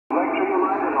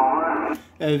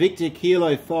Victor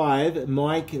Kilo 5,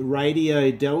 Mike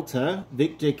Radio Delta.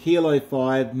 Victor Kilo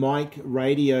 5, Mike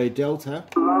Radio Delta.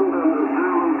 London,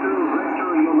 Zulu 2,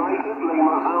 Victor United,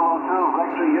 Lima Zulu 2,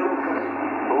 Victor United,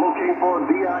 looking for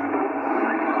deactivation.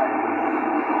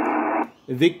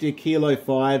 Victor Kilo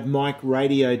 5, Mike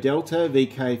Radio Delta.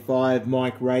 VK5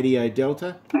 Mike Radio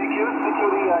Delta.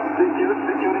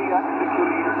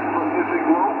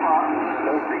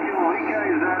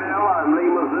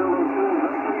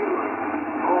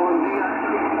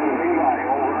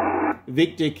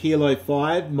 Victor Kilo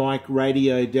 5, Mike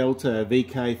Radio Delta,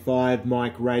 VK5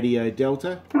 Mike Radio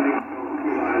Delta.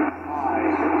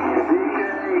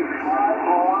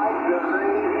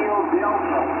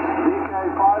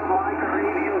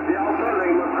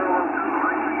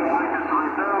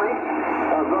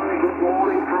 Very good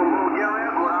morning from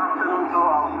Bulgaria, good afternoon to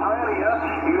Australia.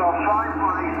 You are 5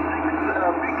 by 6,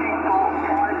 picking for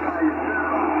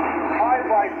 5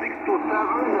 by 6 to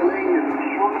 7, the name is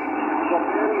Shuri,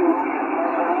 Japan, United,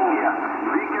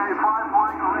 VK5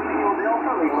 Mike Radio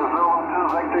Delta, Lima Zulu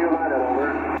 2, Victor United, over.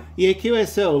 Yeah,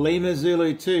 QSL, Lima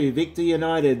Zulu 2, Victor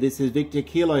United. This is Victor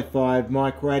Kilo 5,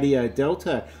 Mike Radio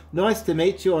Delta. Nice to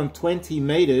meet you on 20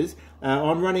 meters.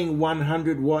 I'm running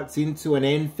 100 watts into an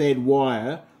endfed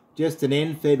wire, just an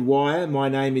endfed wire. My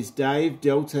name is Dave,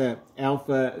 Delta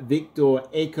Alpha Victor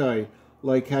Echo.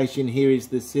 Location here is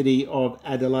the city of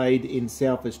Adelaide in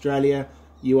South Australia.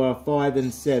 You are 5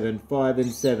 and 7, 5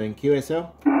 and 7.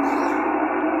 QSL? Thank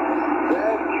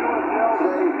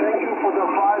you for the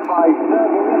 5 by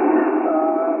 7.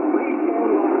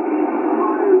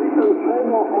 Little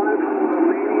frame of life from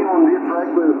Romania on this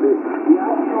frequency.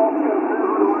 Yaesu FTDX3000.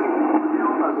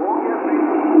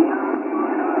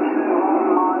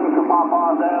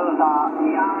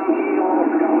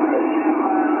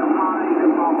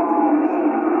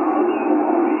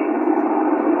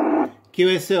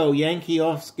 QSL, Yankee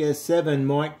Oscar 7,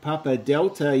 Mike Papa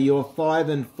Delta, you're 5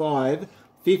 and 5,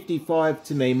 55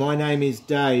 to me. My name is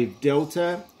Dave,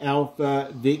 Delta Alpha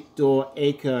Victor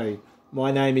Echo.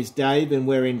 My name is Dave and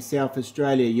we're in South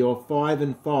Australia. You're 5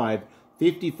 and 5,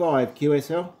 55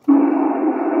 QSL.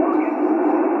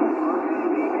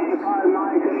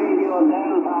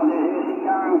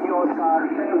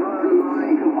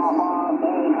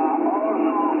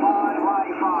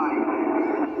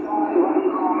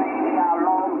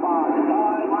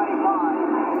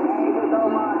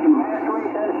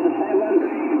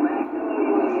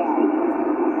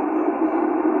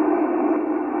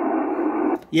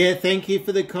 Yeah, thank you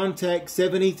for the contact.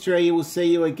 73, we'll see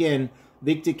you again.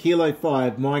 Victor Kilo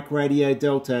 5, Mike Radio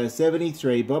Delta,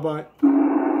 73, bye-bye.